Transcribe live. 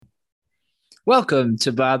Welcome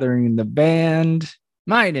to Bothering the Band.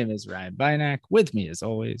 My name is Ryan Bynack. With me, as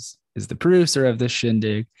always, is the producer of this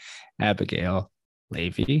shindig, Abigail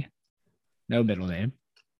Levy. No middle name.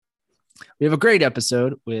 We have a great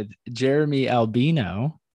episode with Jeremy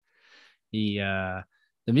Albino. The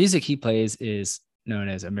music he plays is known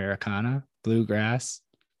as Americana, bluegrass,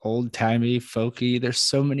 old-timey, folky. There's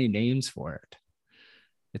so many names for it.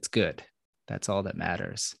 It's good. That's all that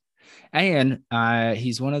matters. And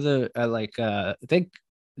he's one of the I think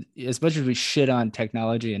as much as we shit on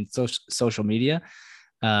technology and social media,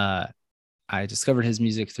 I discovered his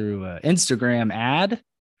music through an Instagram ad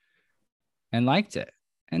and liked it.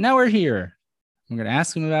 And now we're here. I'm going to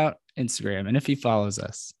ask him about Instagram and if he follows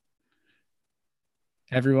us.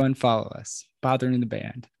 Everyone follow us, Bothering the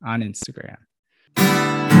Band on Instagram.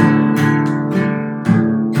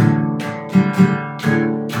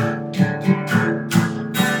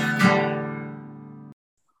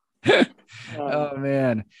 Oh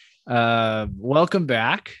man. Welcome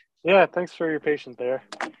back. Yeah, thanks for your patience there.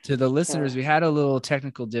 To the listeners, we had a little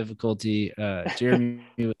technical difficulty. Jeremy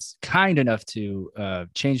was kind enough to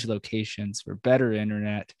change locations for better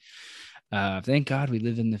internet. Thank God we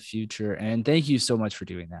live in the future. And thank you so much for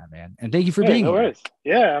doing that, man. And thank you for being no here. Worries.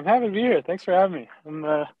 Yeah, I'm happy to be here. Thanks for having me.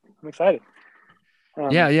 I'm excited.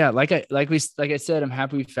 Yeah. Like I said, I'm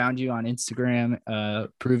happy we found you on Instagram.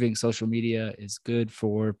 Proving social media is good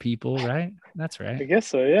for people, right? That's right. I guess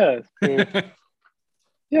so. Yeah.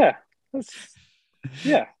 Yeah.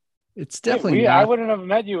 It's definitely I wouldn't have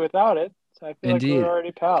met you without it. So I feel Indeed. like we're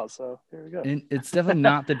already pals. So here we go. And it's definitely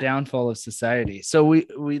not the downfall of society. So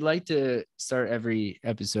we like to start every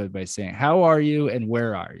episode by saying, how are you and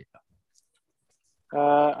where are you?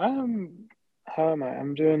 How am I?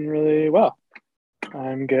 I'm doing really well.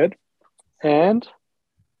 I'm good. And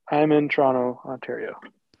I'm in Toronto, Ontario.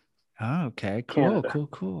 Oh, okay. Cool. Canada.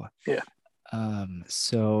 Cool. Yeah.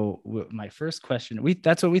 So my first question,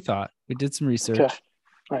 that's what we thought. We did some research. Okay.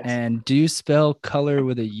 Nice. And do you spell color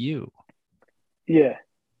with a U? Yeah.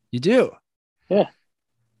 You do? Yeah.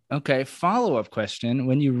 Okay. Follow-up question.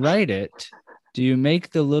 When you write it, do you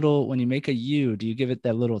make when you make a U, do you give it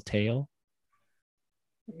that little tail?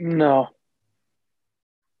 No.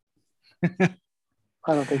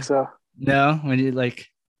 I don't think so. No? When you like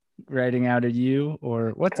writing out a U or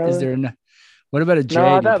what is there? What about a J?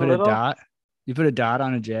 No, do you put little... a dot? You put a dot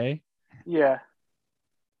on a J? Yeah.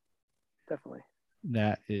 Definitely.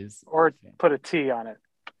 That is. Or put a T on it.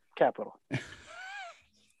 Capital.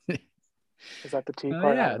 Is that the T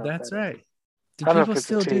part? Yeah, that's right. Do people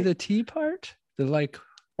still do the T part? The like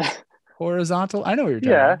horizontal? I know what you're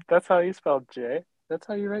talking about. Yeah, that's how you spell J. That's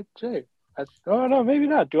how you write J. Oh, no, maybe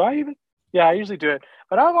not. Do I even? Yeah, I usually do it.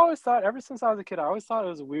 But I've always thought, ever since I was a kid, I always thought it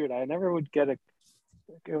was weird. I never would get it.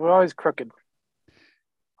 It was always crooked. I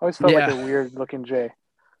always felt like a weird looking J.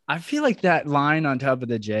 I feel like that line on top of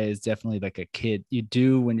the J is definitely like a kid. You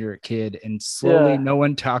do when you're a kid and slowly no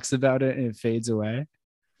one talks about it and it fades away.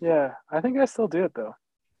 Yeah, I think I still do it though.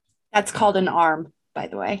 That's called an arm, by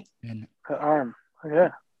the way. An arm. Oh,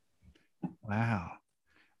 yeah. Wow.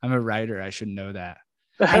 I'm a writer. I should know that.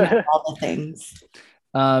 I know all the things.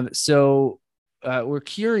 So we're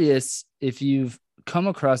curious if you've come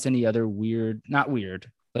across any other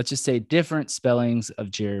let's just say different spellings of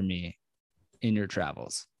Jeremy in your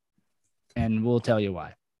travels. And we'll tell you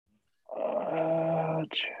why.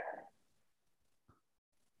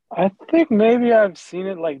 I think maybe I've seen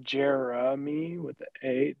it like Jeremy with the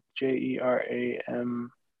A, Jeramy.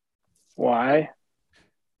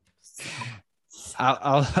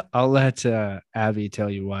 I'll let Abby tell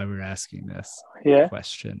you why we're asking this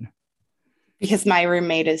question. Because my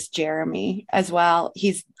roommate is Jeremy as well.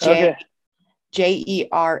 He's Jeramy.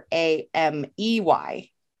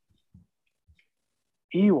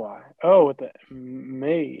 Oh, with the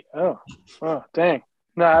May. Oh, dang.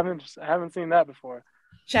 No, I haven't seen that before.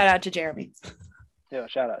 Shout out to Jeremy. Yeah,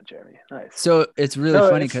 shout out Jeremy. Nice. So it's really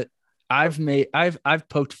funny because I've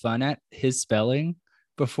poked fun at his spelling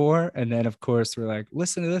before, and then of course we're like,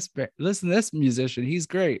 listen to this musician, he's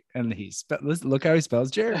great, and look how he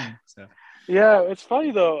spells Jeremy. So yeah, it's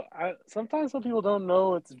funny though. Sometimes some people don't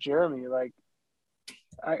know it's Jeremy. Like,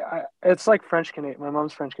 it's like French Canadian. My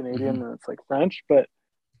mom's French Canadian, and it's like French, but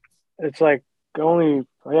it's like I don't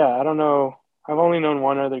know. I've only known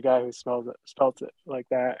one other guy who spelt it like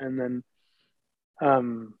that, and then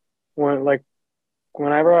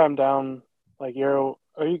whenever I'm down whenever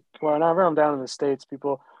I'm down in the States,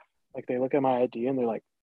 people like they look at my ID and they're like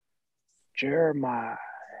Jeremiah,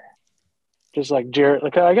 just like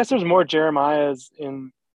like I guess there's more Jeremiahs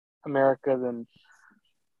in America than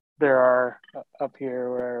there are up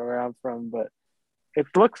here where I'm from, but it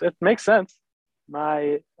makes sense.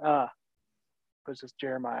 It's just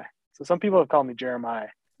Jeremiah. So some people have called me Jeremiah.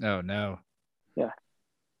 Oh no. Yeah.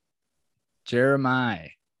 Jeremiah.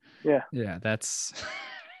 Yeah. Yeah, that's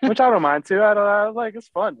which I don't mind too. I like it's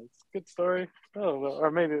fun. It's a good story. Oh, well,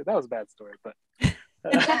 or maybe that was a bad story, but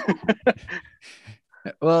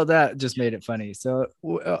well, that just made it funny. So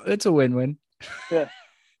it's a win-win. Yeah.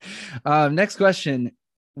 Next question.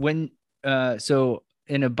 So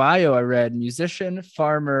in a bio I read musician,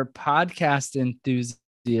 farmer, podcast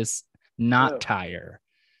enthusiast, not tire.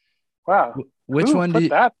 Wow. Which one put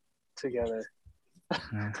that together?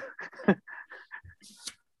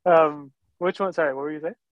 Which one? Sorry, what were you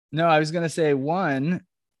saying? No, I was gonna say one.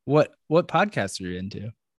 What podcasts are you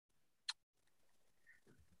into?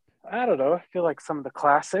 I don't know. I feel like some of the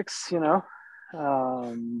classics, big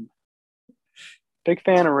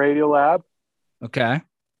fan of Radiolab. Okay.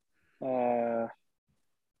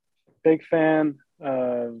 Big fan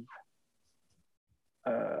of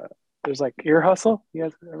there's like Ear Hustle. You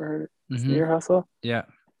guys ever heard it? Mm-hmm. Ear Hustle? Yeah.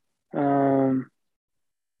 How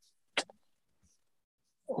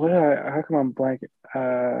come I'm blanking?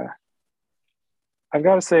 I've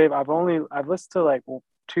got to say I've listened to like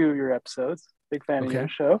 2 of your episodes. Big fan of your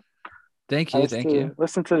show. Thank you.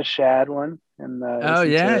 Listen to the Shad one and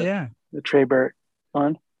the Trey Burt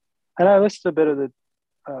one, and I listened to a bit of the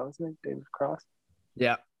what's his name, David Cross.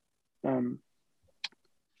 Yeah.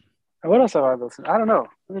 What else have I listened? I don't know.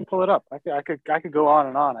 Let me pull it up. I could go on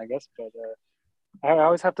and on, I guess, but I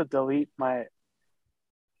always have to delete my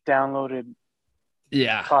downloaded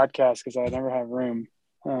podcast because I never have room.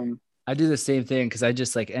 I do the same thing because I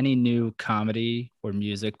just like any new comedy or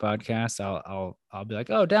music podcast. I'll be like,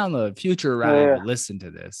 oh, download Future Ride, listen to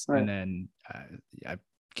this, and then I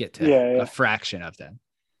get to a fraction of them.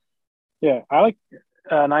 Yeah, I like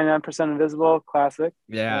 99% Invisible, classic.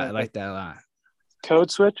 Yeah, I like that a lot.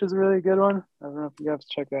 Code Switch is a really good one. I don't know if you guys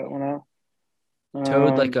check that one out.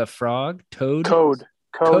 Toad like a frog? Toad?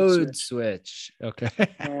 Code Switch. Okay.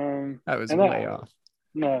 That was way off.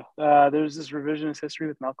 No, there's this Revisionist History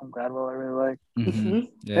with Malcolm Gladwell I really like. Mm-hmm.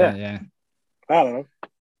 Yeah. I don't know. I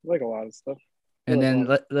like a lot of stuff. And then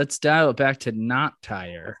let's dial it back to Not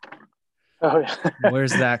Tire. Oh, yeah.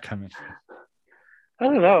 Where's that coming from? I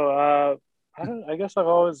don't know. I guess I've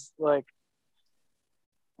always like,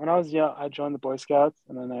 when I was young, I joined the Boy Scouts,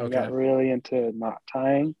 and then I got really into knot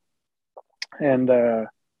tying, and I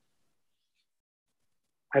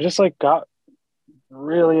just like got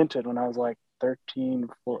really into it when I was like 13,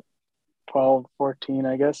 12, 14,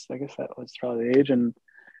 I guess that was probably the age. And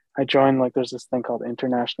I joined, like, there's this thing called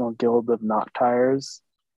International Guild of Knot Tires,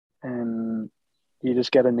 and you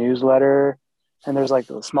just get a newsletter, and there's like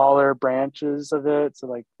the smaller branches of it. So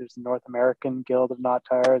like there's the North American Guild of Knot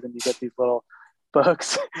Tires, and you get these little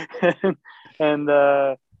books and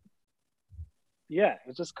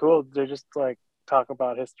it's just cool. They just like talk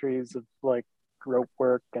about histories of like rope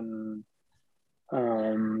work, and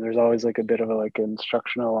there's always like a bit of a like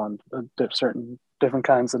instructional on certain different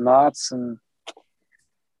kinds of knots. And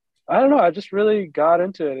I don't know, I just really got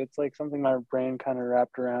into it. It's like something my brain kind of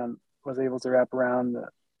was able to wrap around.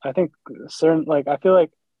 I think I feel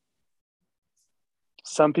like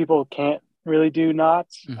some people can't really do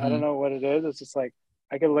knots. Mm-hmm. I don't know what it is. It's just like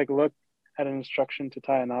I could like look at an instruction to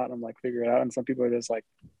tie a knot and like figure it out, and some people are just like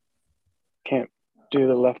can't do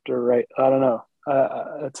the left or right. I don't know.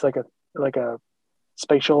 It's like a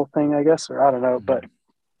spatial thing, I guess, or I don't know.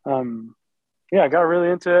 Mm-hmm. But I got really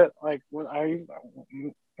into it. Like when I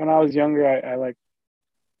was younger,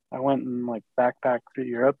 I went and like backpacked through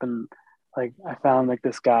Europe, and like I found like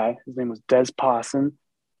this guy. His name was Des Pawson.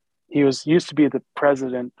 He used to be the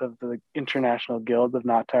president of the International Guild of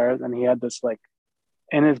Knot Tires, and he had this like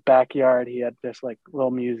in his backyard. He had this like little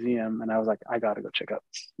museum, and I was like, I gotta go check out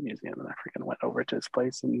this museum. And I freaking went over to his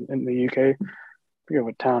place in the UK. I forget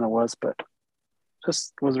what town it was, but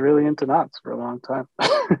just was really into knots for a long time.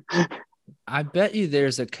 I bet you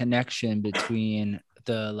there's a connection between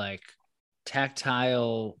the like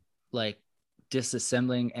tactile like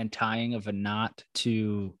disassembling and tying of a knot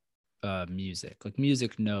to music, like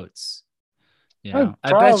music notes. I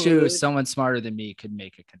bet you someone smarter than me could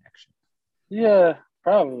make a connection. Yeah,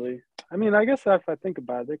 probably. I mean, I guess if I think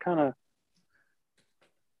about it, they kind of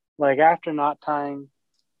like after knot tying,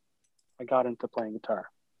 I got into playing guitar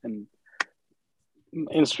and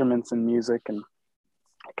instruments and music, and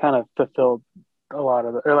I kind of fulfilled a lot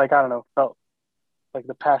of it, or like I don't know, felt like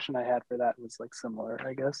the passion I had for that was like similar,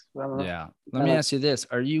 I guess. I don't know. Yeah. Let me ask you this: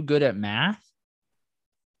 are you good at math?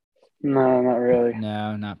 No, not really.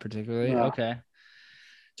 No, not particularly. No. Okay.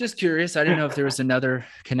 Just curious. I didn't know if there was another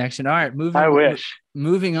connection. All right,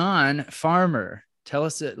 moving on. Farmer. Tell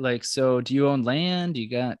us it like, so do you own land? You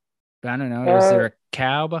got, I don't know, is Uh, there a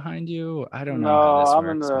cow behind you? I don't know how no, this I'm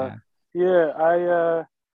in works, the man. yeah.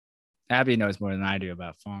 Abby knows more than I do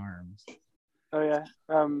about farms. Oh yeah.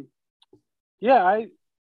 Yeah.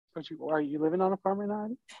 Are you living on a farm right now?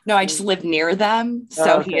 No, I just live near them. Oh,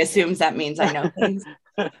 So he okay. assumes that means I know things.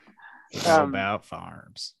 Know about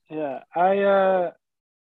farms. Yeah. I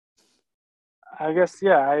guess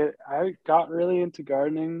yeah. I got really into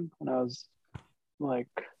gardening when I was like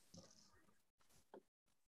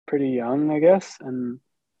pretty young, I guess, and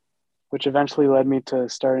which eventually led me to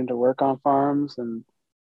starting to work on farms and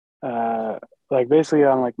uh like basically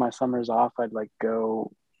on like my summers off I'd like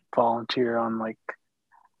go volunteer on like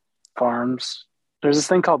farms. There's this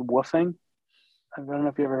thing called woofing. I don't know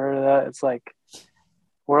if you ever heard of that. It's like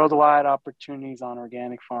worldwide opportunities on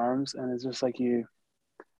organic farms, and it's just like a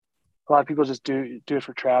lot of people just do it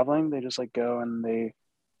for traveling. They just like go and they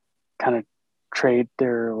kind of trade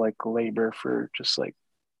their like labor for just like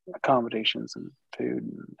accommodations and food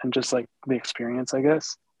and just like the experience, I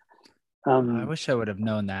guess. I wish I would have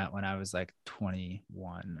known that when I was like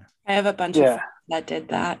 21. I have a bunch of Yeah, friends that did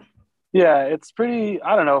that. yeah, it's pretty.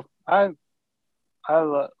 I don't know.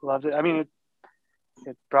 Loved it. I mean,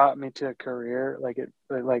 it brought me to a career. Like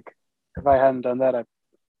if I hadn't done that, I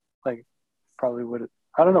like probably would.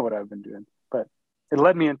 I don't know what I've been doing, but it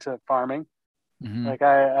led me into farming. Mm-hmm. Like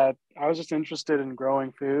I was just interested in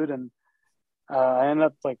growing food, and I ended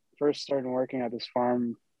up like first starting working at this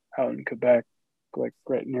farm out in Quebec, like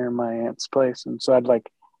right near my aunt's place. And so I'd like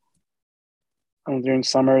during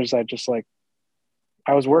summers, I just like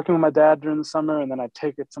I was working with my dad during the summer, and then I'd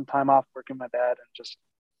take it some time off working with my dad and just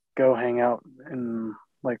go hang out in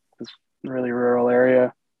like this really rural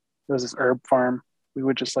area. There was this herb farm. We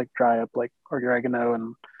would just like dry up like oregano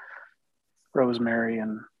and rosemary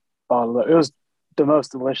and bottle it. It was the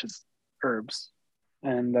most delicious herbs.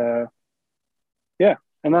 And yeah,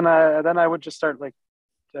 and then I would just start like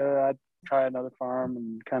I'd try another farm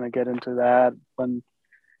and kind of get into that. When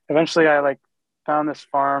eventually I like found this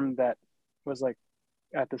farm that was like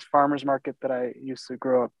at this farmers market that I used to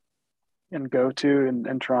grow up and go to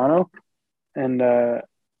in Toronto. And I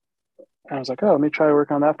was like, oh, let me try to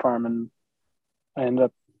work on that farm. And I ended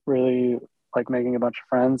up really like making a bunch of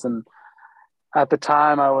friends. And at the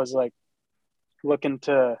time I was like looking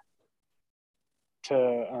to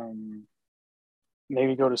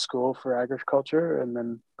maybe go to school for agriculture. And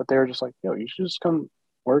then, but they were just like, yo, you should just come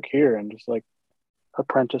work here and just like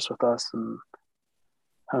apprentice with us.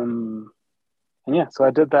 Um, and yeah, so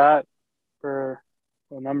I did that for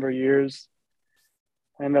a number of years.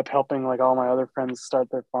 I ended up helping like all my other friends start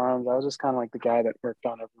their farms. I was just kind of like the guy that worked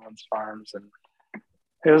on everyone's farms, and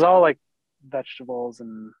it was all like vegetables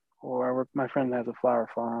and or I work. My friend has a flower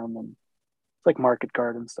farm and it's like market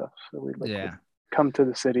garden stuff. So we like would Yeah. come to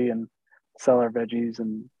the city and sell our veggies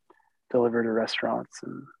and deliver to restaurants,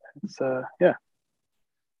 and it's yeah.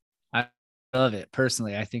 I love it.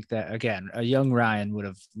 Personally, I think that, again, a young Ryan would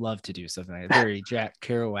have loved to do something like very Jack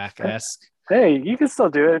Kerouac-esque. Hey, you can still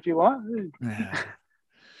do it if you want.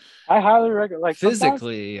 I highly recommend. Like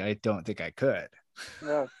physically, I don't think I could.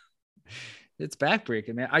 Yeah. It's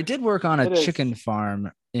backbreaking, man. I did work on a chicken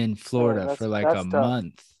farm in Florida for like a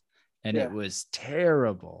month, and it was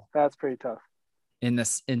terrible. That's pretty tough. In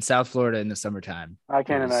South Florida in the summertime. I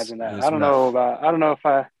can't imagine that. I don't know if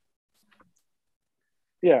I.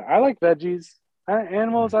 Yeah, I like veggies.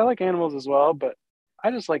 Animals, I like animals as well, but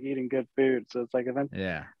I just like eating good food. So it's like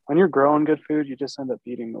when you're growing good food, you just end up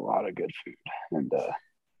eating a lot of good food. And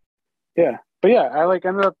yeah, but yeah, I like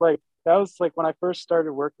ended up like that was like when I first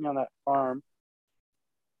started working on that farm,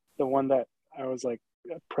 the one that I was like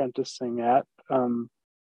apprenticing at. I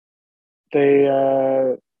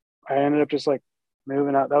ended up just like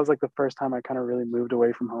moving out. That was like the first time I kind of really moved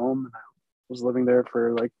away from home, and I was living there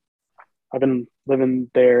for like I've been living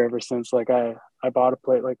there ever since. Like I bought a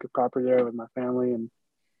property there with my family, and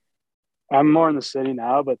I'm more in the city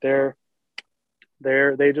now. But they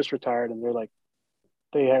just retired, and they're like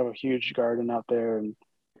they have a huge garden out there, and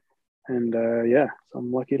yeah, so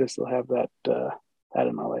I'm lucky to still have that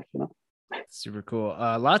in my life, you know. Super cool.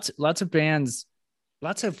 Lots of bands,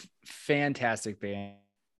 lots of fantastic bands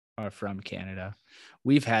are from Canada.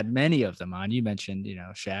 We've had many of them on. You mentioned,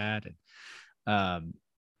 Shad, and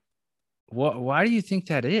why do you think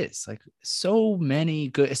that is? Like so many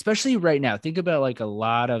good, especially right now. Think about like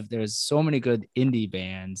there's so many good indie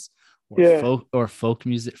bands or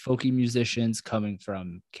folky musicians coming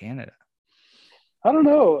from Canada. I don't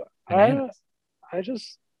know. I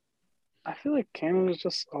feel like Canada's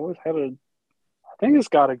just always had I think it's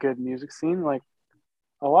got a good music scene. Like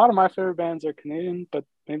a lot of my favorite bands are Canadian, but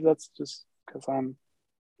maybe that's just because I'm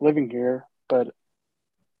living here, but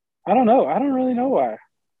I don't know. I don't really know why.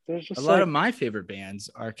 There's just a lot of my favorite bands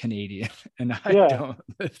are Canadian, and I don't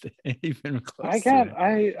live even close. I can't.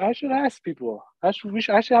 I should ask people. I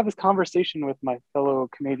should have this conversation with my fellow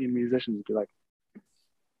Canadian musicians. Be like,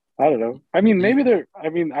 I don't know. I mean, maybe they're. I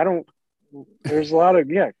mean, I don't. There's a lot of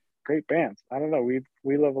great bands. I don't know.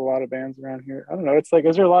 We love a lot of bands around here. I don't know. It's like,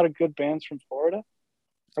 is there a lot of good bands from Florida?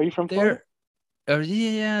 Are you from Florida?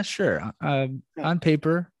 Yeah, sure. On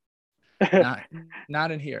paper,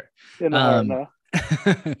 not in here. In the heart, no.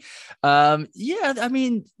 Yeah, I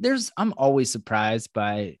mean, I'm always surprised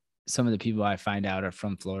by some of the people I find out are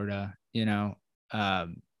from Florida,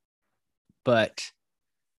 but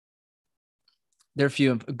they're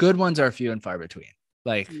good ones are few and far between.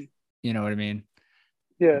 Like, you know what I mean?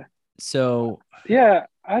 Yeah. So yeah,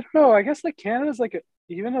 I don't know. I guess like Canada's like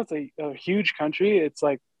even though it's a huge country, it's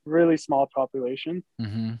like really small population,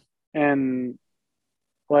 and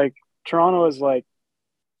like Toronto is like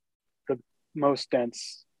the most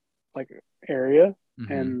dense like area,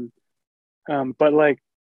 and but like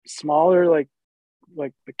smaller like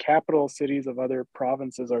the capital cities of other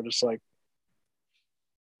provinces are just like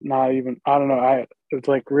not even, I don't know, it's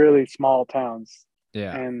like really small towns,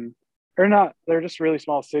 and they're just really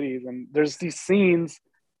small cities, and there's these scenes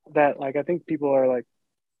that like I think people are like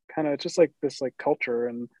kind of just like this like culture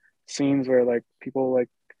and scenes where like people like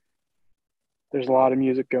there's a lot of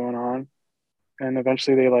music going on, and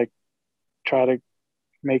eventually they like try to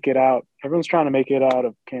make it out. Everyone's trying to make it out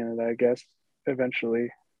of Canada, I guess, eventually.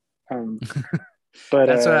 But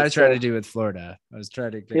that's what I try to do with Florida. I was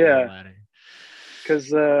trying to get out of here.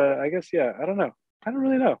 Because I guess I don't know. I don't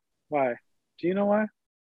really know why. Do you know why?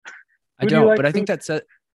 I don't, but I think that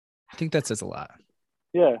says a lot.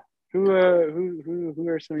 Yeah. Who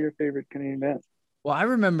are some of your favorite Canadian bands? Well, I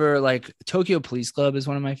remember like Tokyo Police Club is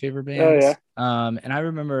one of my favorite bands. Oh, yeah. And I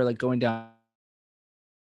remember like going down.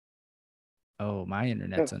 Oh, my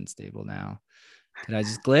internet's unstable now. Did I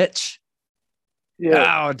just glitch?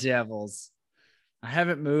 Yeah. Oh, devils. I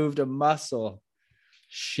haven't moved a muscle.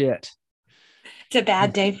 Shit. It's a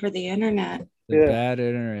bad day for the internet. Bad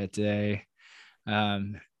internet day.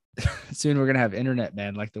 Soon we're gonna have internet,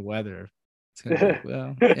 man, like the weather. It's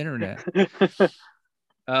gonna be, internet.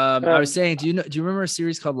 I was saying, do you remember a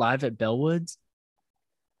series called Live at Bellwoods?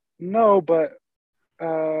 No, but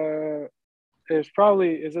it's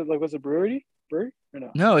probably, was it brewery or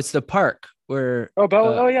no? No, it's the park where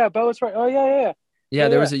Bellwoods right. Oh yeah. Yeah,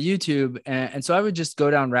 there was a YouTube, and so I would just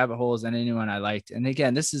go down rabbit holes and anyone I liked. And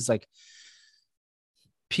again, this is like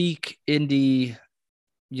peak indie.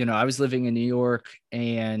 I was living in New York,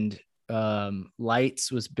 and Lights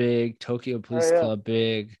was big, Tokyo Police Club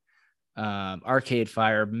big, Arcade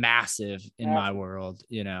Fire massive in my world.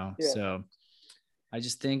 So I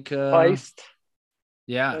just think Feist.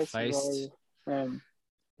 Feist.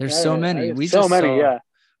 There's so many. We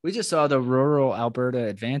just saw the Rural Alberta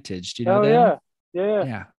Advantage. Do you know them?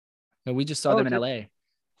 Yeah. No, we just saw them in LA.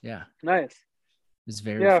 Yeah. Nice. It's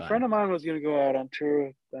very fun. A friend of mine was going to go out on tour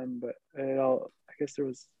with them, but I guess there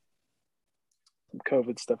was some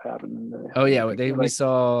COVID stuff happening. We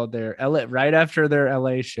saw their LA right after their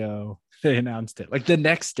LA show. They announced it like the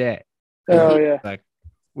next day. Oh yeah. Like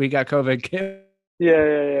we got COVID.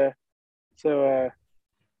 Yeah. So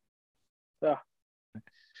all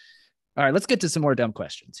right, let's get to some more dumb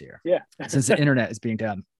questions here. Yeah. Since the internet is being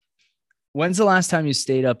dumb. When's the last time you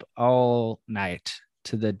stayed up all night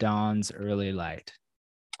to the dawn's early light?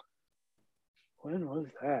 When was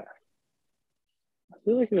that? I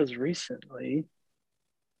feel like it was recently.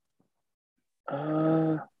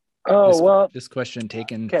 This question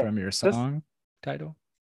taken from your song title?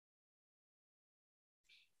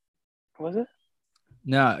 Was it?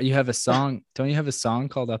 No, you have a song. Don't you have a song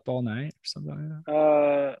called Up All Night or something like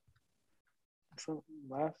that? So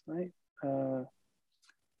last night?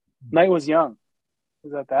 Night Was Young.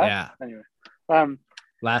 Is that? Yeah. Anyway.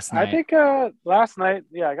 Last night. I think last night,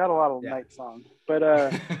 I got a lot of night songs. But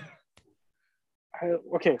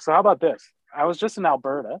so how about this? I was just in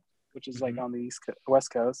Alberta, which is like on the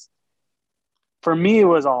West Coast. For me, it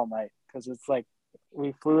was all night because it's like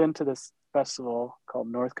we flew into this festival called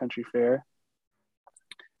North Country Fair,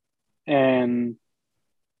 and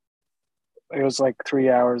it was like 3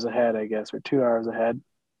 hours ahead, I guess, or 2 hours ahead.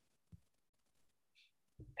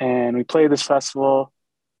 And we played this festival,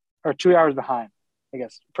 or 2 hours behind, I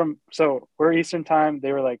guess. So we're Eastern time,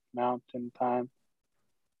 they were like Mountain time,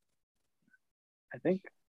 I think.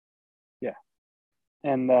 Yeah.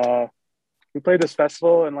 And we played this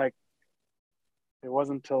festival, and like it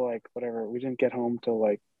wasn't till like whatever, we didn't get home till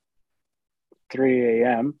like 3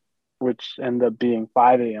 a.m., which ended up being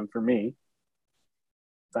 5 a.m. for me.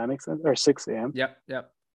 that make sense? Or 6 a.m. Yep.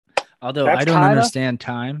 Although That's I don't kinda understand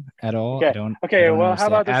time at all. okay. I don't Well, understand. how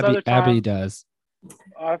about this other Abby time? does.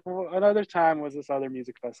 Another time was this other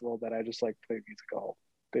music festival that I just like played music all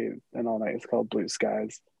day and all night. It's called Blue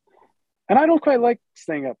Skies. And I don't quite like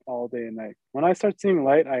staying up all day and night. When I start seeing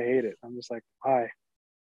light, I hate it. I'm just like, why?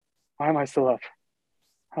 Why am I still up?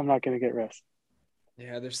 I'm not going to get rest.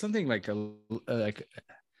 Yeah, there's something like for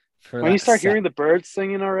when you start set. hearing the birds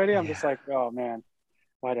singing already, I'm just like, oh man,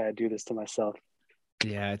 why did I do this to myself?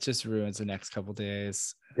 Yeah, it just ruins the next couple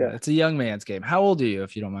days. Yeah. It's a young man's game. How old are you,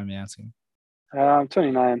 if you don't mind me asking? I'm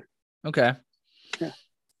 29. Okay. Yeah.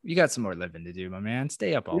 You got some more living to do, my man.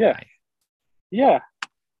 Stay up all Yeah. night. Yeah.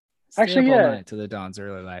 Stay Actually, up all yeah. night till the dawn's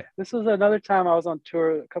early light. This was another time I was on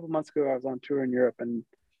tour. A couple months ago, I was on tour in Europe, and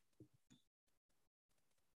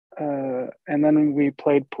then we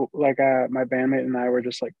played pool. Like my bandmate and I were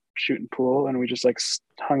just like shooting pool, and we just like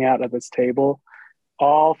hung out at this table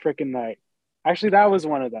all freaking night. Actually, that was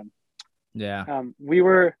one of them. Yeah. We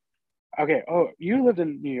were okay. Oh, you lived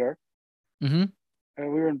in New York. Mm-hmm. We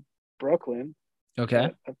were in Brooklyn.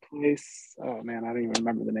 Okay. A place. Oh man, I don't even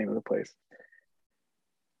remember the name of the place.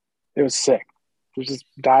 It was sick. There's this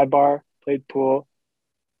dive bar, played pool.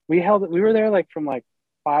 We were there like from like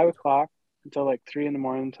 5 o'clock until like 3 in the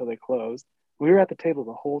morning until they closed. We were at the table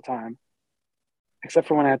the whole time, except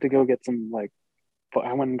for when I had to go get some like,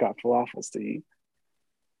 I went and got falafels to eat.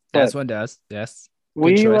 As one does. Yes.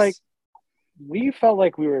 Good choice. We felt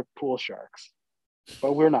like we were pool sharks,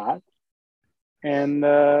 but we're not. And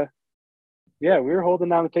yeah, we were holding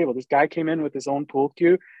down the table. This guy came in with his own pool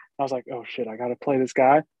cue. I was like, oh shit, I got to play this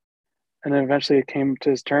guy. And then eventually it came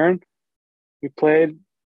to his turn. We played.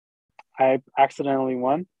 I accidentally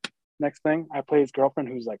won. Next thing, I played his girlfriend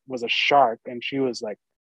who's like was a shark, and she was like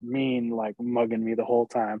mean, like mugging me the whole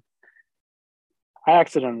time. I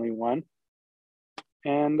accidentally won.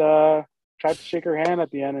 And tried to shake her hand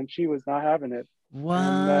at the end, and she was not having it. What?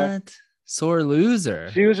 And, sore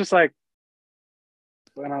loser. She was just like,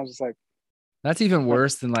 and I was just like, that's even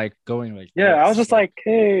worse than like going like. Yeah, this. I was just like,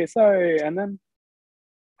 hey, sorry, and then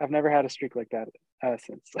I've never had a streak like that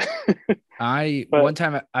since. One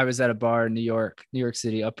time I was at a bar in New York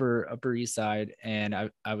City, Upper East Side, and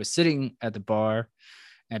I was sitting at the bar,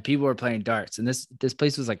 and people were playing darts, and this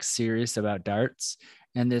place was like serious about darts,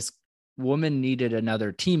 and this woman needed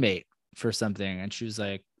another teammate for something, and she was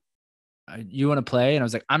like, you want to play? And I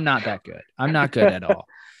was like, I'm not that good. I'm not good at all.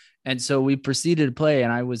 And so we proceeded to play,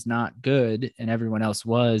 and I was not good, and everyone else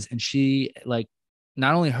was. And she, like,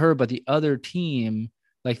 not only her, but the other team,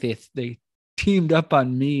 like they teamed up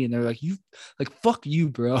on me, and they're like, you, like, fuck you,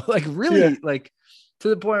 bro. Like, really, like, to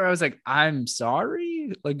the point where I was like, I'm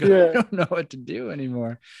sorry. Like, I don't know what to do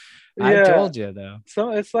anymore. I told you though.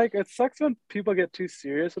 So it's like, it sucks when people get too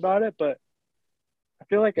serious about it, but I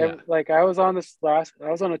feel like I was on a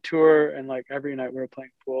tour, and like every night we were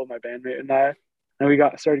playing pool, my bandmate and I, and we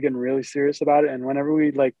started getting really serious about it. And whenever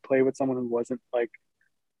we like play with someone who wasn't like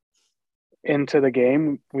into the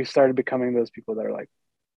game, we started becoming those people that are like,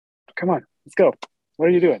 come on, let's go. What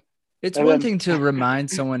are you doing? It's one thing to remind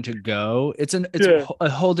someone to go. It's a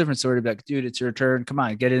whole different story. To be like, dude, it's your turn. Come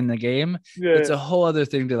on, get in the game. Yeah, it's a whole other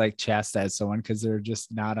thing to like chastise someone because they're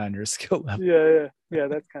just not on your skill level. Yeah.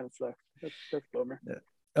 That kind of sucks. That's bummer.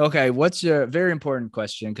 Okay, what's your very important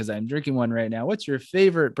question? Because I'm drinking one right now. What's your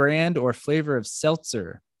favorite brand or flavor of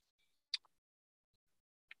seltzer?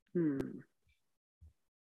 There's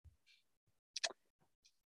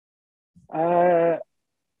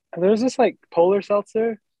this like Polar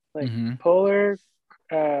seltzer, like Polar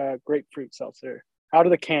grapefruit seltzer out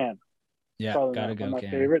of the can. Yeah, gotta go. My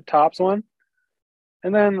favorite Tops one,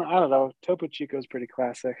 and then I don't know. Topo Chico is pretty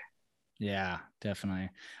classic. Yeah,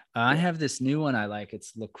 definitely. I have this new one I like.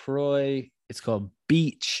 It's LaCroix. It's called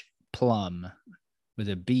Beach Plum with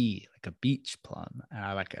a B, like a beach plum. And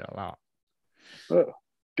I like it a lot. Oh,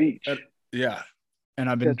 beach. Yeah. And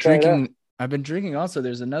I've been drinking also.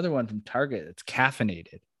 There's another one from Target. It's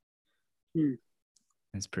caffeinated.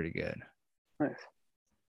 It's pretty good. Nice.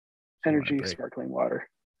 Energy sparkling water.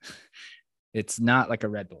 It's not like a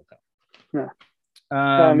Red Bull though.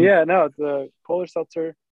 No. The Polar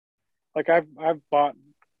seltzer. Like I've bought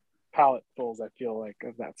paletfuls, I feel like,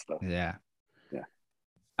 of that stuff. Yeah.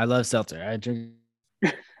 I love seltzer. I drink.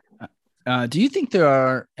 Do you think there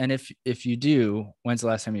are, and if you do, when's the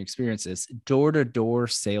last time you experienced this, door-to-door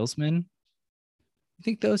salesmen? You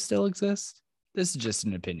think those still exist? This is just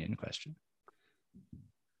an opinion question.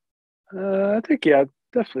 I think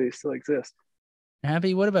definitely still exist.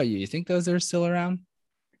 Abby, what about you? You think those are still around?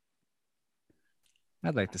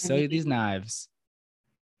 I'd like to sell you these knives.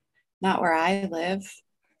 Not where I live.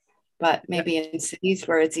 but maybe in cities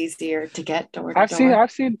where it's easier to get door to I've door.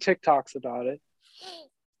 seen TikToks about it.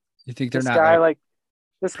 You think they're This not guy like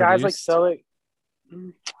this guy's like produced? selling.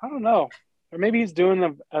 I don't know, or maybe he's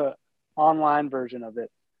doing a online version of it,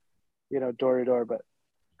 door to door. But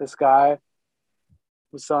this guy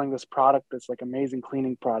was selling this product that's like amazing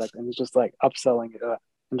cleaning product, and he's just like upselling it,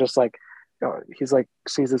 and just like he's like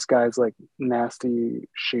sees this guy's like nasty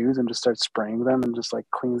shoes and just starts spraying them and just like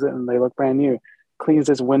cleans it, and they look brand new. Cleans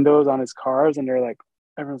his windows on his cars, and they're like,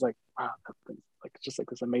 everyone's like, wow, that thing's like just like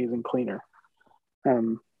this amazing cleaner.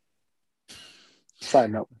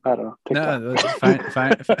 Side note, I don't know. No, that's fine.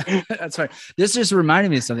 That's fine. This just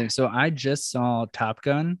reminded me of something. So I just saw Top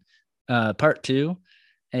Gun, part 2,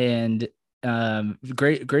 and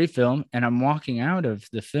great film. And I'm walking out of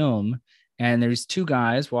the film, and there's 2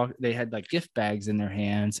 guys they had like gift bags in their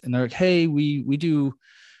hands, and they're like, "Hey, we do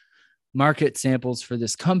market samples for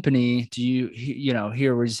this company. Do you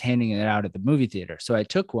here we're just handing it out at the movie theater." So I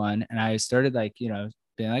took one, and I started like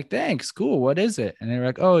being like, "Thanks, cool, what is it?" And they're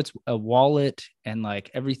like, "Oh, it's a wallet and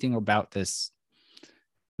like everything about this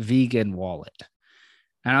vegan wallet."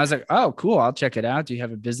 And I was like, "Oh, cool, I'll check it out. Do you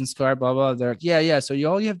have a business card?" Blah blah. They're like, yeah. So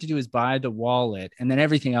all you have to do is buy the wallet, and then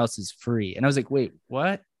everything else is free. And I was like, "Wait,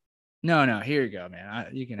 what?" No, here you go, man.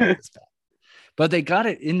 You can have this back. But they got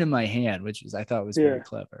it into my hand, which I thought was very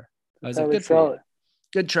clever. I was like, "Good for you.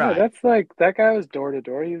 Good try." Yeah, that's like that guy was door to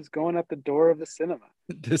door. He was going at the door of the cinema.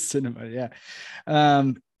 The cinema, yeah.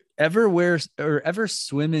 Ever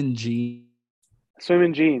swim in jeans? Swim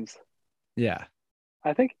in jeans. Yeah.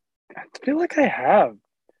 I feel like I have.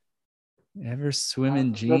 Ever swim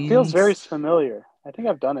in jeans? That feels very familiar. I think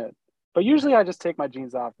I've done it. But usually I just take my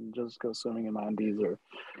jeans off and just go swimming in my undies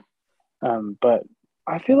but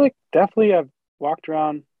I feel like definitely I've walked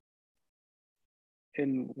around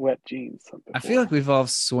in wet jeans. I feel like we've all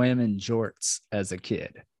swam in jorts as a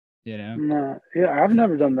kid, No, yeah, I've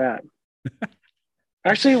never done that.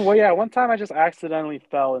 Actually, one time I just accidentally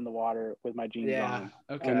fell in the water with my jeans on.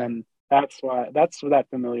 Okay. And then that's that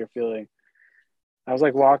familiar feeling. I was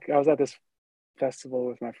at this festival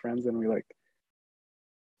with my friends, and we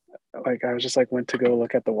I was just went to go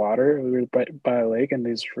look at the water. We were by a lake, and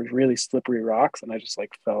these were really slippery rocks, and I just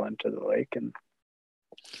fell into the lake, and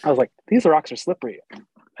I was like, these rocks are slippery,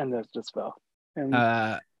 and then just fell.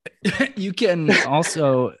 And you can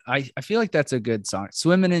also I feel like that's a good song.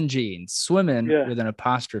 Swimming in jeans. Swimming with an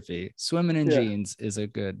apostrophe. Swimming in jeans is a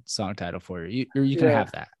good song title for you. You can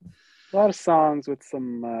have that. A lot of songs with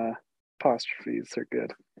some apostrophes are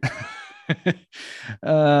good.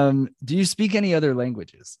 Do you speak any other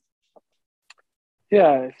languages? Yeah,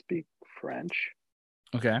 I speak French.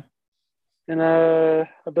 Okay. And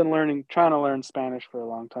I've been trying to learn Spanish for a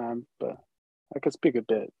long time, but I could speak a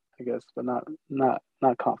bit, I guess, but not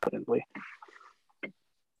confidently.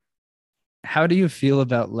 How do you feel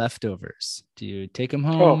about leftovers? Do you take them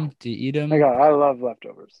home? Do you eat them? I love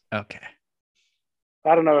leftovers. Okay.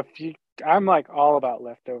 I don't know I'm all about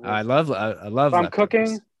leftovers. I love leftovers. I'm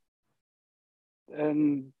cooking,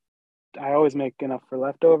 and I always make enough for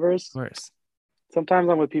leftovers. Of course. Sometimes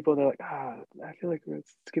I'm with people, they're like, I feel like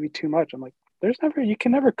it's gonna be too much. I'm like, you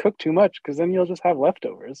can never cook too much, because then you'll just have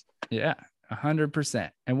leftovers. Yeah,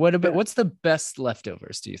 100%. And what's the best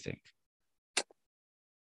leftovers, do you think?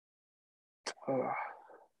 I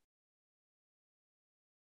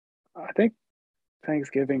think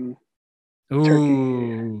Thanksgiving.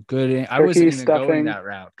 Ooh, good. I wasn't even going that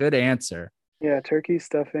route. Good answer. Yeah, turkey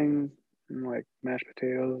stuffing and mashed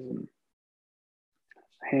potatoes and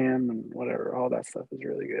ham and whatever. All that stuff is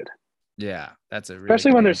really good. Yeah, that's a really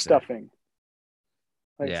especially when answer. There's stuffing.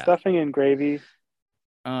 Stuffing and gravy.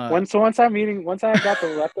 Once I've got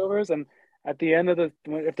the leftovers, and at the end of if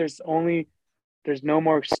there's no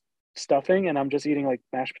more stuffing, and I'm just eating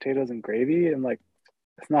mashed potatoes and gravy, and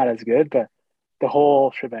it's not as good, but the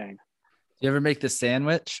whole shebang. You ever make the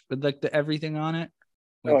sandwich with the everything on it?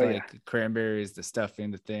 With the cranberries, the stuffing,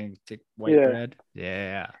 the thing, white bread.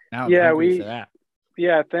 Yeah. Now I'm hungry for that.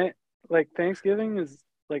 Yeah, Thanksgiving is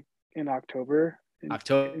in October. In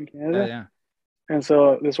Canada. Oh, yeah. And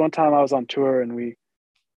so this one time I was on tour, and we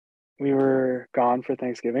were gone for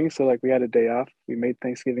Thanksgiving. So we had a day off. We made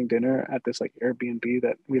Thanksgiving dinner at this Airbnb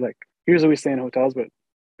that we usually we stay in hotels, but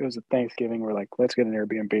it was a Thanksgiving. We're let's get an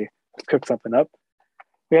Airbnb, let's cook something up.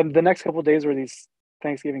 We had the next couple of days where these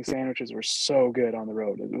Thanksgiving sandwiches were so good on the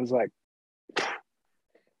road. It was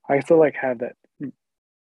I still have that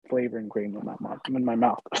flavor ingrained in my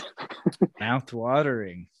mouth. Mouth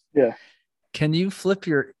watering. Yeah. Can you flip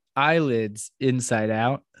your eyelids inside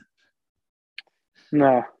out?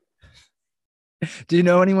 No. Do you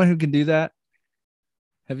know anyone who can do that?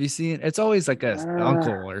 Have you seen? It's always like a Uh,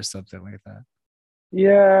 uncle or something like that.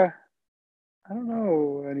 yeah, I don't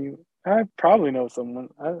know any. I probably know someone.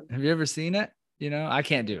 Have you ever seen it? I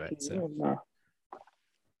can't do it. So, No.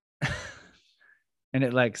 and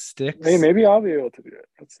it like Hey, sticks. maybe I'll be able to do it.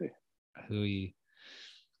 Let's see. Hooey.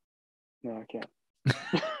 No, I can't.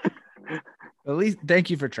 At least, thank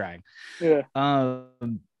you for trying. Yeah.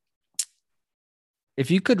 If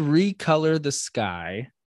you could recolor the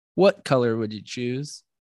sky, what color would you choose?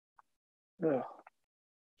 Oh,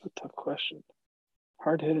 that's a tough question.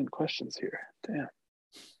 Hard-hitting questions here. Damn.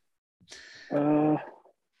 I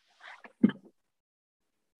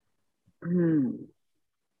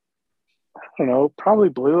don't know. Probably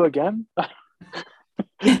blue again.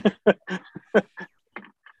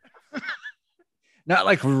 Not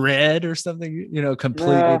like red or something,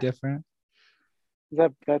 completely different.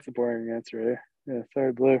 That's a boring answer. Yeah,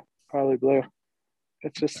 sorry, blue. Probably blue.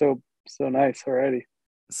 It's just so nice already.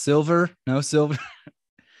 Silver? No silver.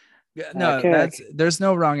 No, there's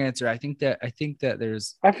no wrong answer. I think that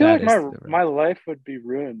there's. I feel like my life would be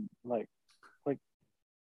ruined. Like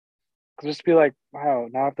just be like, wow,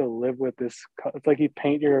 now I have to live with this. It's like you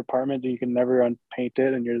paint your apartment, and you can never unpaint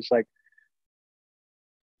it, and you're just like,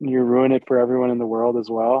 you ruin it for everyone in the world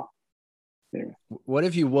as well. Anyway. What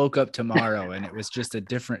if you woke up tomorrow and it was just a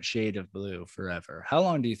different shade of blue forever? How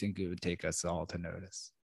long do you think it would take us all to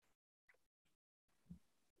notice?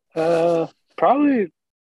 Probably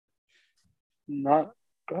not.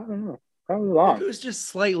 I don't know. Probably long. If it was just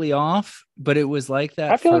slightly off, but it was like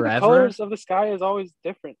that. I feel forever. Like the colors of the sky is always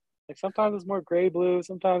different. Like sometimes it's more gray blue,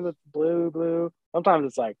 sometimes it's blue, sometimes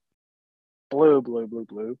it's like blue.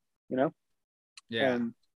 Yeah.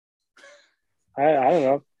 And I don't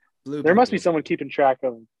know. There must be someone keeping track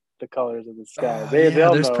of the colors of the sky.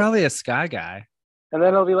 They'll there's know. Probably a sky guy. And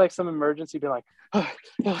then it'll be like some emergency, be like, oh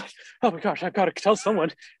my gosh, I've got to tell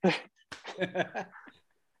someone. And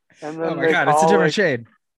then oh my god, it's a different shade.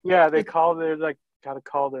 Yeah, they call. They're like, got to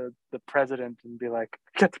call the president and be like,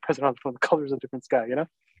 get the president on the phone. The colors of a different sky,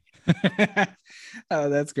 Oh,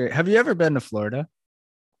 that's great. Have you ever been to Florida?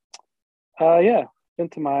 Yeah, been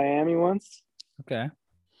to Miami once. Okay.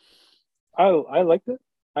 I liked it.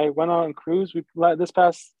 I went on a cruise. This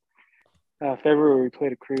past February we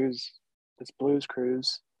played a cruise, this blues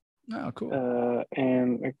cruise. Oh, cool.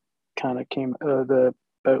 And it kind of came. The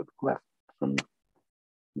boat left from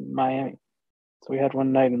Miami, so we had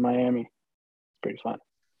one night in Miami. It's pretty fun.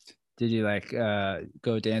 Did you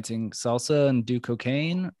go dancing salsa and do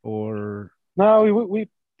cocaine, or? No, we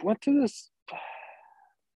went to this.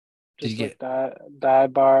 Just like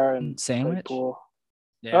dive bar and sandwich. Pool.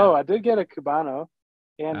 Yeah. Oh, I did get a Cubano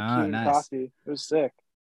and Cuban coffee. It was sick.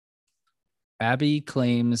 Abby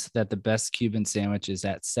claims that the best Cuban sandwich is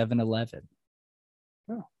at 7-Eleven.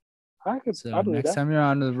 Oh, I So next time you're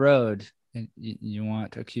on the road and you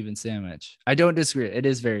want a Cuban sandwich, I don't disagree. It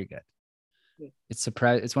is very good. Yeah.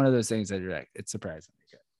 It's one of those things that you're like, it's surprisingly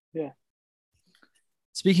good. Yeah.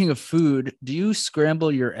 Speaking of food, do you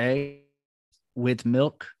scramble your egg with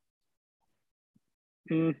milk?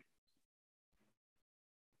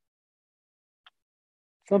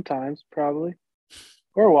 Sometimes, probably,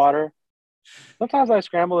 or water. Sometimes I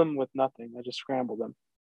scramble them with nothing. I just scramble them.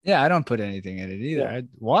 Yeah, I don't put anything in it either. Yeah.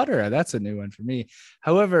 Water, that's a new one for me.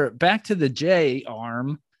 However, back to the J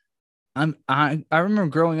arm. I remember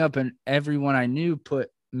growing up and everyone I knew put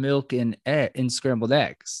milk in scrambled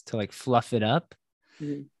eggs to like fluff it up.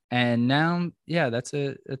 Mm-hmm. And now, yeah, I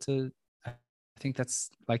think that's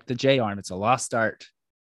like the J arm. It's a lost art.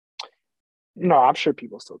 No, I'm sure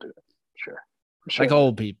people still do it. Sure. Like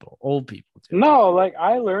old people do. No, like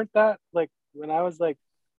I learned that like when I was like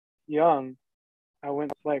young. I was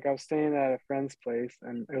staying at a friend's place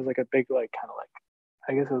and it was like a big like kind of like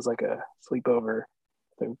I guess it was like a sleepover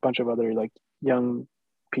with a bunch of other like young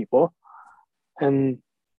people, and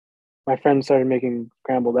my friend started making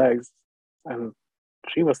scrambled eggs, and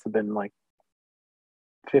she must have been like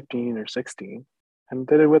 15 or 16 and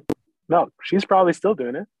did it with milk. She's probably still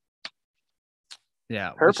doing it.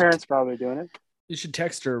 Yeah, her parents probably doing it. You should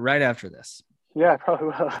text her right after this. Yeah, I probably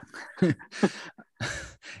will.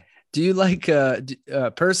 Do you like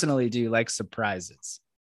personally, do you like surprises?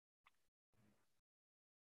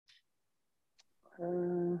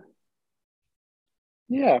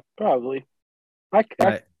 Yeah, probably. I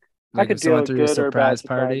could deal with good or bad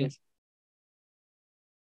surprises.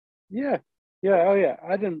 Yeah. Oh yeah.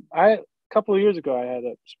 A couple of years ago I had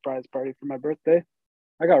a surprise party for my birthday.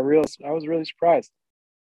 I was really surprised.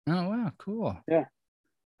 Oh wow, cool. Yeah.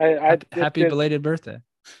 Happy belated birthday.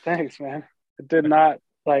 Thanks, man. It did not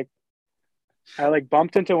I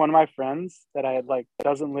bumped into one of my friends that I had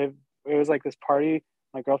doesn't live. It was like this party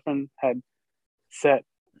my girlfriend had set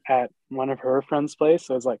at one of her friend's place.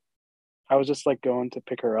 So it was like I was just like going to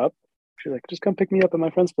pick her up. She's like, just come pick me up at my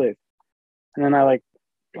friend's place. And then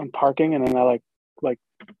I'm parking, and then I like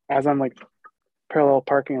as I'm like parallel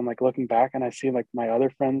parking, I'm like looking back, and I see like my other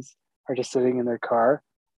friends are just sitting in their car.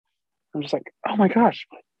 I'm just like, oh my gosh,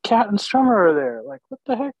 Kat and Strummer are there. Like, what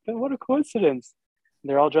the heck? What a coincidence. And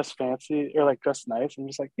they're all dressed fancy or like dressed nice. I'm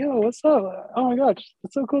just like, yo, what's up? Oh my gosh,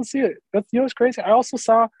 it's so cool to see it. That's, you know, it's crazy. I also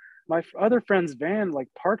saw my other friend's van like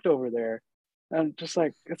parked over there. And just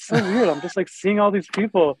like, it's so weird. I'm just like seeing all these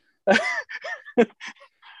people.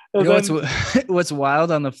 You know what's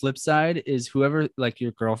wild on the flip side is whoever, like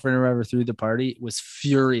your girlfriend or whoever threw the party, was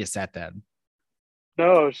furious at them.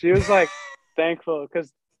 No, she was like thankful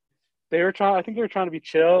because I think they were trying to be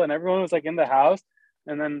chill, and everyone was like in the house.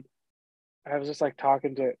 And then I was just like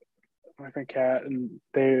talking to my friend Kat, and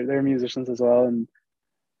they're musicians as well. And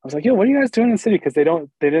I was like, yo, what are you guys doing in the city? Because they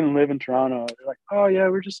didn't live in Toronto. They're like, oh yeah,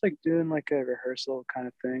 we're just like doing like a rehearsal kind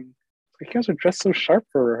of thing. Like, you guys are dressed so sharp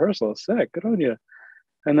for a rehearsal. Sick, good on you.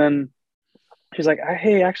 And then she's like,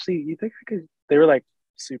 hey, actually, you think I could? They were like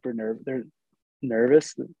super they're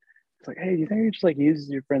nervous. It's like, hey, do you think I could just like use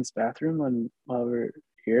your friend's bathroom while we're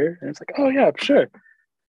here? And it's like, oh yeah, sure.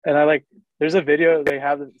 And I like, there's a video they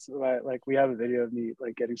have this, like we have a video of me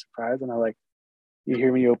like getting surprised, and I like, you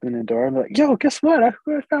hear me opening the door, and I'm like, yo, guess what?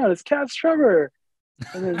 Who I found? It's Kat Strummer.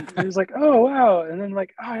 And then he was like, oh wow. And then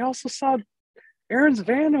like, oh, I also saw Aaron's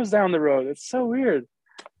van was down the road. It's so weird.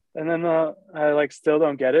 And then I like still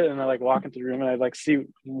don't get it, and I like walk into the room, and I like see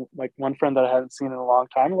like one friend that I haven't seen in a long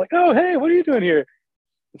time. I'm like, oh hey, what are you doing here?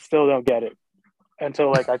 I still don't get it until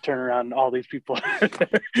like I turn around and all these people are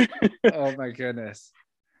there. Oh my goodness.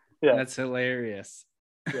 Yeah, that's hilarious.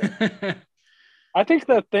 Yeah. I think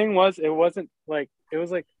the thing was, it was like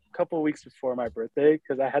a couple of weeks before my birthday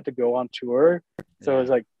because I had to go on tour. So it was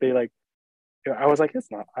like I was like,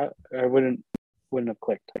 it's not. I wouldn't have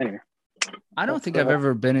clicked anyway. I don't think I've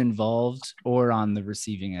ever been involved or on the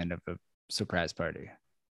receiving end of a surprise party.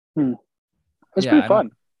 It's pretty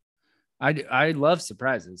fun. I love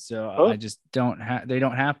surprises, so I just they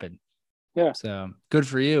don't happen. Yeah. So good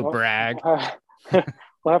for you, brag.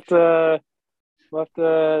 We'll have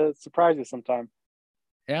to surprise you sometime.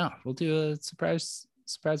 Yeah, we'll do a surprise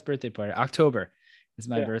birthday party. October is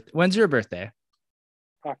my birthday. When's your birthday?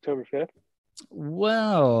 October 5th.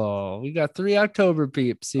 Well, we got 3 October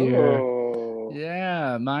peeps here. Oh.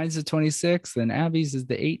 Yeah, mine's the 26th and Abby's is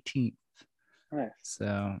the 18th. Nice.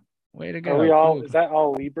 So, way to go. Are we all? Cool. Is that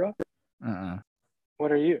all Libra?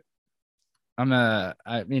 What are you?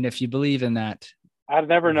 I mean, if you believe in that, I'd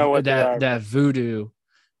never know what that voodoo.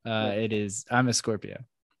 I'm a Scorpio.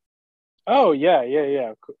 Oh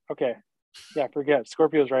yeah. Okay. Yeah, forget.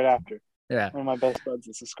 Scorpio's right after. Yeah. One of my best buds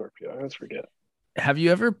is a Scorpio. I always forget. Have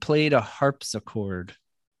you ever played a harpsichord?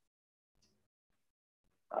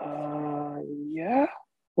 Yeah.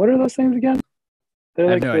 What are those things again? I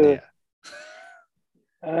have no idea.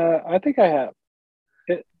 I think I have.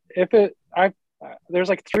 There's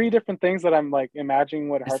like 3 different things that I'm like imagining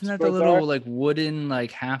what harpsichords are. Isn't that the little like wooden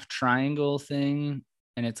like half triangle thing,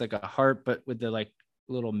 and it's like a harp but with the like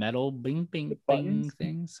little metal bing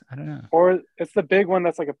things? I don't know. Or it's the big one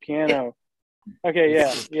that's like a piano. Okay,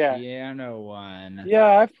 yeah. Piano one. Yeah,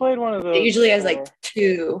 I've played one of those. It usually has like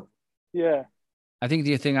 2. Yeah. I think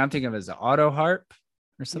the thing I'm thinking of is the auto harp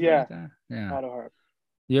or something like that. Yeah. Auto harp.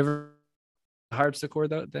 You ever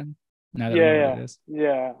harpsichord though then? Yeah,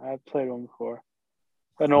 I've played one before.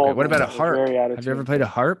 What about a harp? Have you ever played a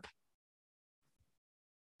harp?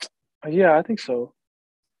 Yeah, I think so.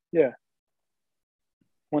 Yeah.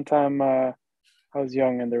 One time I was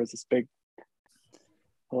young and there was this big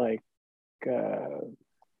like I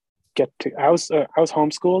was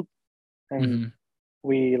homeschooled, and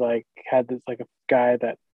we like had this like a guy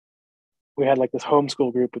that we had like this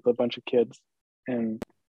homeschool group with a bunch of kids, and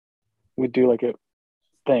we'd do like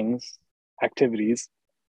activities.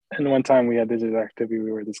 And one time we had this activity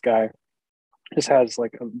where this guy just has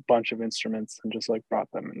like a bunch of instruments and just like brought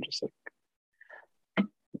them, and just like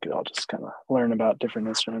we could all just kind of learn about different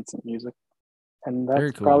instruments and music. And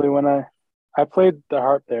that's cool. Probably when I played the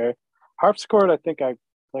harp there. Harpsichord, I think I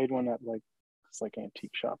played one at like this like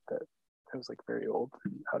antique shop that was like very old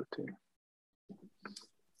and out of tune.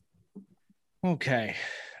 Okay.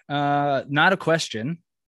 Not a question.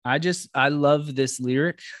 I love this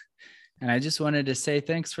lyric, and I just wanted to say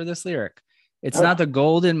thanks for this lyric. It's not the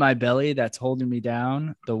gold in my belly that's holding me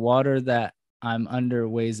down. The water that I'm under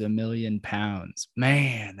weighs 1,000,000 pounds.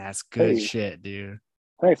 Man, that's good shit, dude.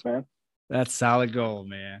 Thanks, man. That's solid gold,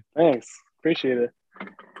 man. Thanks. Appreciate it.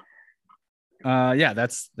 Yeah,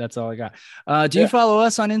 that's all I got. Do you follow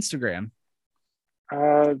us on Instagram?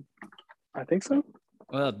 I think so.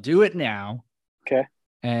 Well, do it now. Okay.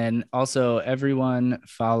 And also, everyone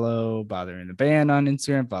follow Bothering the Band on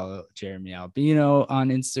Instagram. Follow Jeremy Albino on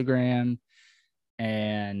Instagram.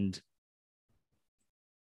 And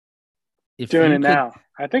if doing it now,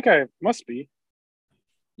 I think I must be.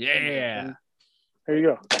 Yeah. There you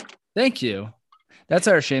go. Thank you. That's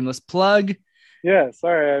our shameless plug. Yeah.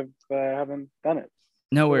 Sorry, I haven't done it.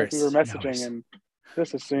 No worries. Like we were messaging and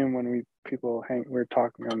just assume when we're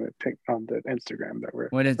talking on the Instagram that we're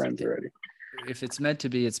friends already. If it's meant to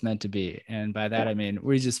be, it's meant to be. And by that, I mean,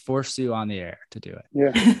 we just force you on the air to do it.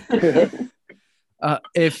 Yeah.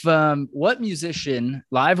 What musician,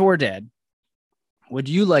 live or dead, would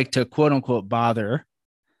you like to quote unquote bother?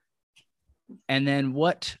 And then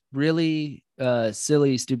what really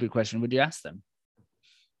silly, stupid question would you ask them?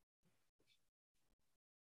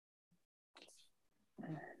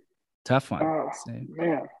 Tough one. Oh,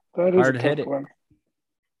 man, that is hard a tough one.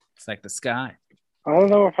 It's like the sky. I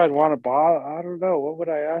don't know if I'd want to bother. I don't know. What would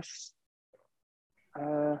I ask?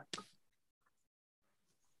 I'm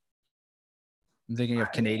thinking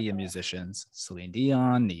of Canadian musicians: Celine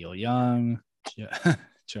Dion, Neil Young,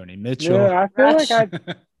 Joni Mitchell. Yeah, I feel like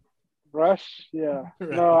I'd Rush. Yeah. Right.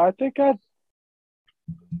 No, I think I'd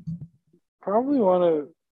probably want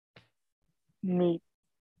to meet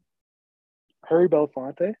Harry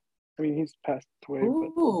Belafonte. I mean, he's passed away.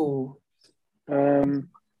 Ooh. But, and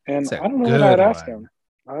I don't know what I'd ask him.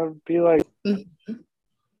 I would be like, I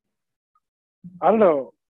don't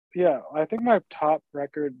know. Yeah, I think my top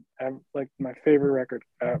record, like my favorite record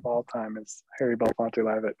of all time, is Harry Belafonte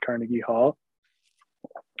live at Carnegie Hall.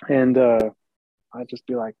 And I'd just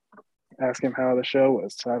be like, ask him how the show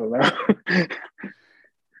was. I don't know.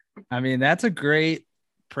 I mean, that's a great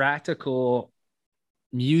practical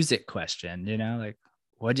music question. You know, like,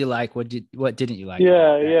 what'd you like? What didn't you like?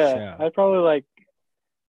 Yeah. Show? I'd probably like.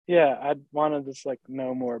 Yeah, I'd want to just like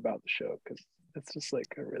know more about the show because it's just like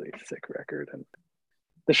a really sick record, and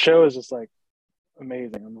the show is just like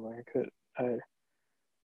amazing. I'm like, I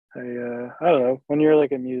don't know. When you're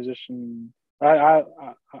like a musician, I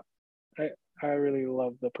really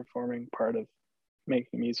love the performing part of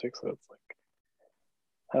making music. So it's like,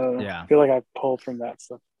 I don't know. Yeah. I feel like I pulled from that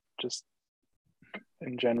stuff just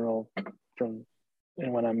in general and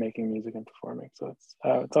when I'm making music and performing. So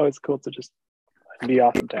it's always cool to just be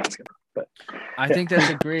awesome to ask him. But I think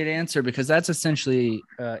that's a great answer because that's essentially,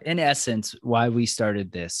 in essence, why we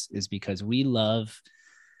started this is because we love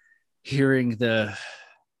hearing the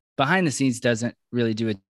behind the scenes doesn't really do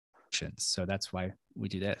it. So that's why we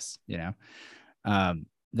do this, you know.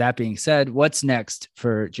 That being said, what's next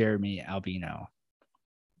for Jeremy Albino?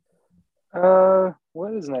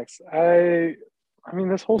 What is next? I mean,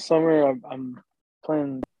 this whole summer I'm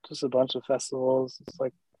playing just a bunch of festivals. It's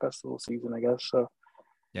like festival season, I guess. So,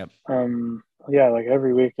 yep. Yeah, like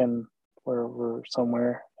every weekend we're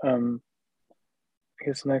somewhere. I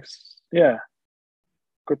guess we're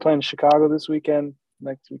playing Chicago this weekend.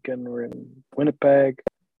 Next weekend we're in Winnipeg.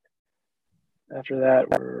 After that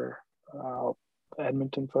we're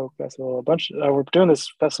Edmonton Folk Festival. We're doing this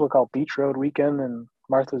festival called Beach Road Weekend in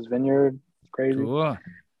Martha's Vineyard. It's crazy. Cool.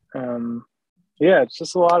 Yeah, it's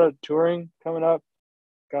just a lot of touring coming up.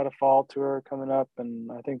 Got a fall tour coming up, and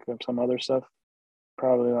I think some other stuff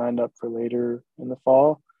probably lined up for later in the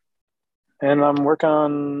fall. And I'm working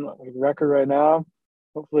on a record right now.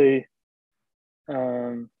 Hopefully,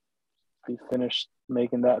 be finished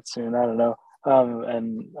making that soon. I don't know.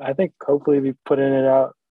 And I think hopefully be putting it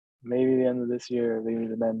out maybe the end of this year, maybe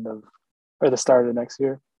the start of next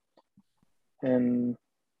year. And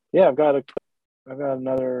yeah, I've got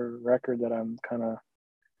another record that I'm kind of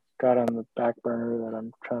got on the back burner that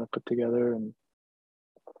I'm trying to put together and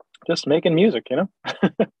just making music, you know.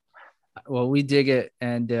 Well, we dig it,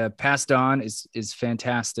 and Passed On is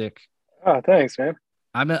fantastic. Oh, thanks, man.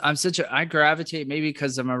 I gravitate, maybe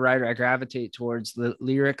because I'm a writer, I gravitate towards the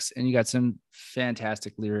lyrics, and you got some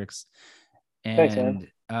fantastic lyrics. And thanks,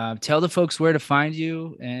 man. Tell the folks where to find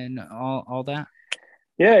you and all that.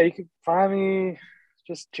 Yeah, you can find me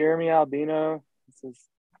just Jeremy Albino. This is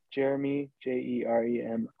Jeremy, Jeremie,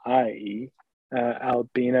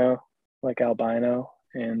 Albino, like albino.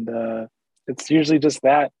 And it's usually just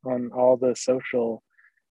that on all the social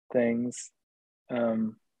things.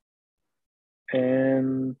 And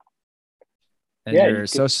your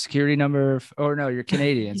social security number, or no, you're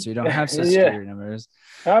Canadian, so you don't have social security numbers.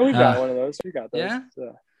 We've got one of those. We got those. Yeah.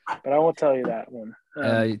 But I won't tell you that one.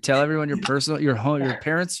 You tell everyone your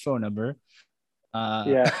parents' phone number.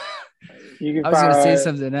 Yeah. I was going to say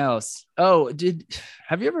something else. Oh,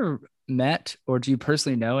 have you ever met or do you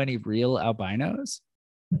personally know any real albinos?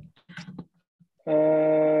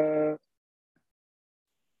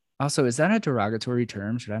 Also, is that a derogatory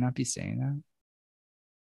term? Should I not be saying that?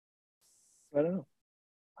 I don't know.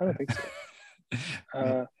 I don't think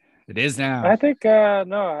so. It is now. I think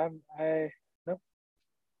no. I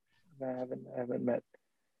haven't met.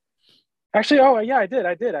 Actually, oh yeah, I did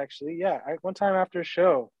actually. Yeah, one time after a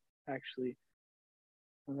show, actually,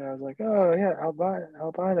 and I was like, oh yeah,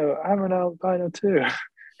 albino. I'm an albino too.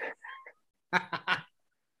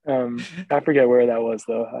 I forget where that was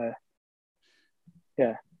though.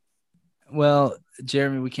 Yeah. Well,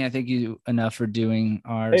 Jeremy, we can't thank you enough for doing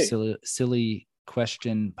our silly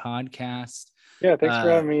question podcast. Yeah, thanks for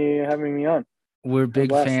having me on. We're big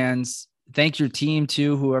fans. Thank your team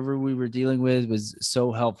too. Whoever we were dealing with was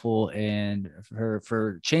so helpful, and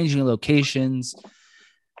for changing locations.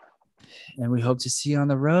 And we hope to see you on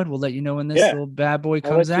the road. We'll let you know when this little bad boy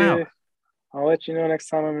comes out. I'll let you know next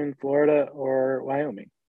time I'm in Florida or Wyoming.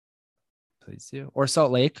 Please do. Or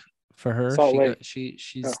Salt Lake for her. Salt Lake.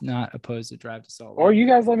 She's not opposed to drive to Salt Lake. Or you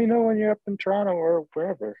guys let me know when you're up in Toronto or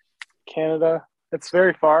wherever. Canada. It's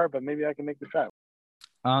very far, but maybe I can make the trip.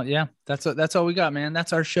 Yeah, that's all we got, man.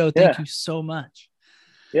 That's our show. Thank you so much.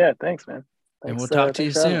 Yeah, thanks, man. Thanks, and we'll talk to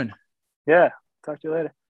you soon. Yeah, talk to you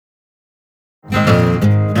later.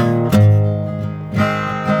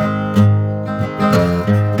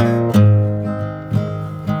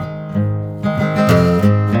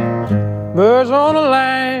 Birds on the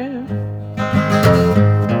line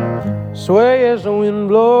sway as the wind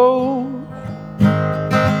blows.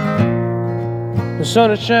 The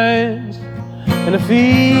sun shines and the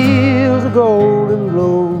fields of golden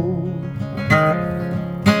glow.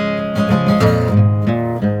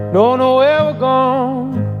 Don't know where we're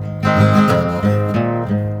gone,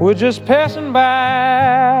 we're just passing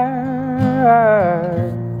by.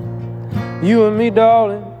 You and me,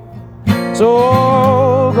 darling, it's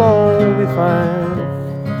all gonna be fine.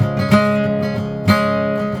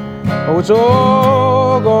 Oh, it's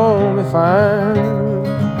all gonna be fine.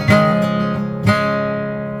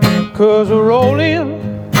 'Cause we're rolling,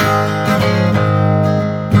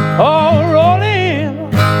 oh,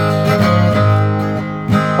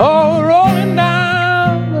 rolling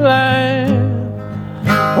down the line.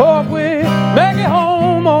 Hope we make it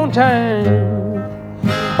home on time.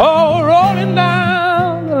 Oh, rolling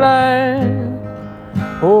down the line.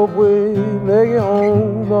 Hope we make it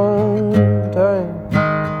home on time.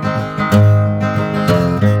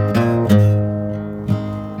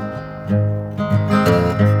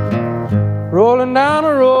 Rolling down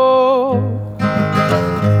the road,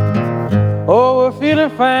 oh, we're feeling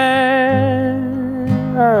fine.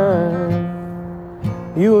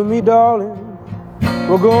 You and me, darling,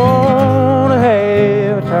 we're gonna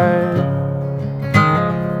have a time.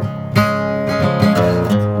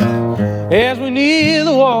 As we near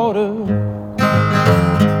the water,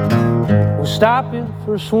 we're stopping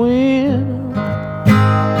for a swim.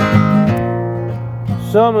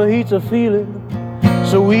 Summer heat's a feeling,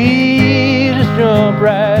 so we just jump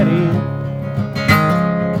right in.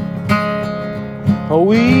 Oh,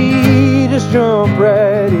 we just jump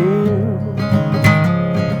right in.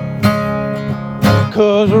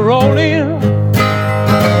 'Cause we're rolling,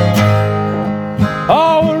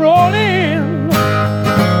 oh, we're rolling,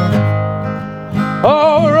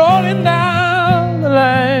 oh, we're rolling down the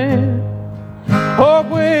line. Hope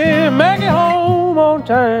we make it home on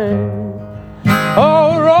time.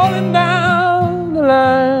 Oh, we're rolling down the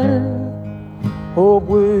line. Hope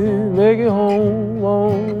we make it home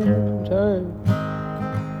on time.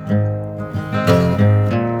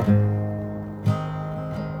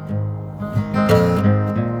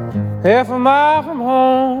 Half a mile from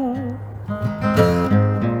home,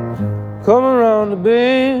 coming around the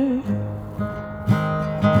bend.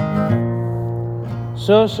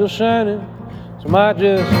 Sun's still shining, so might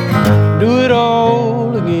just do it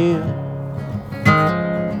all again.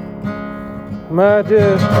 Might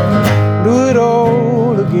just do it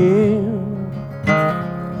all again.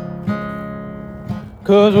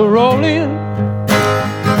 'Cause we're rolling,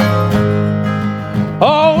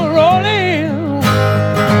 oh, we're rolling,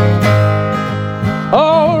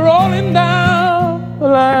 oh, we're rolling down the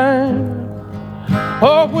line.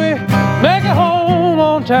 Hope we make it home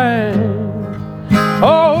on time.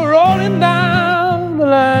 Oh, we're rolling down the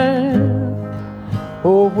line.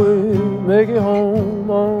 Hope we make it home.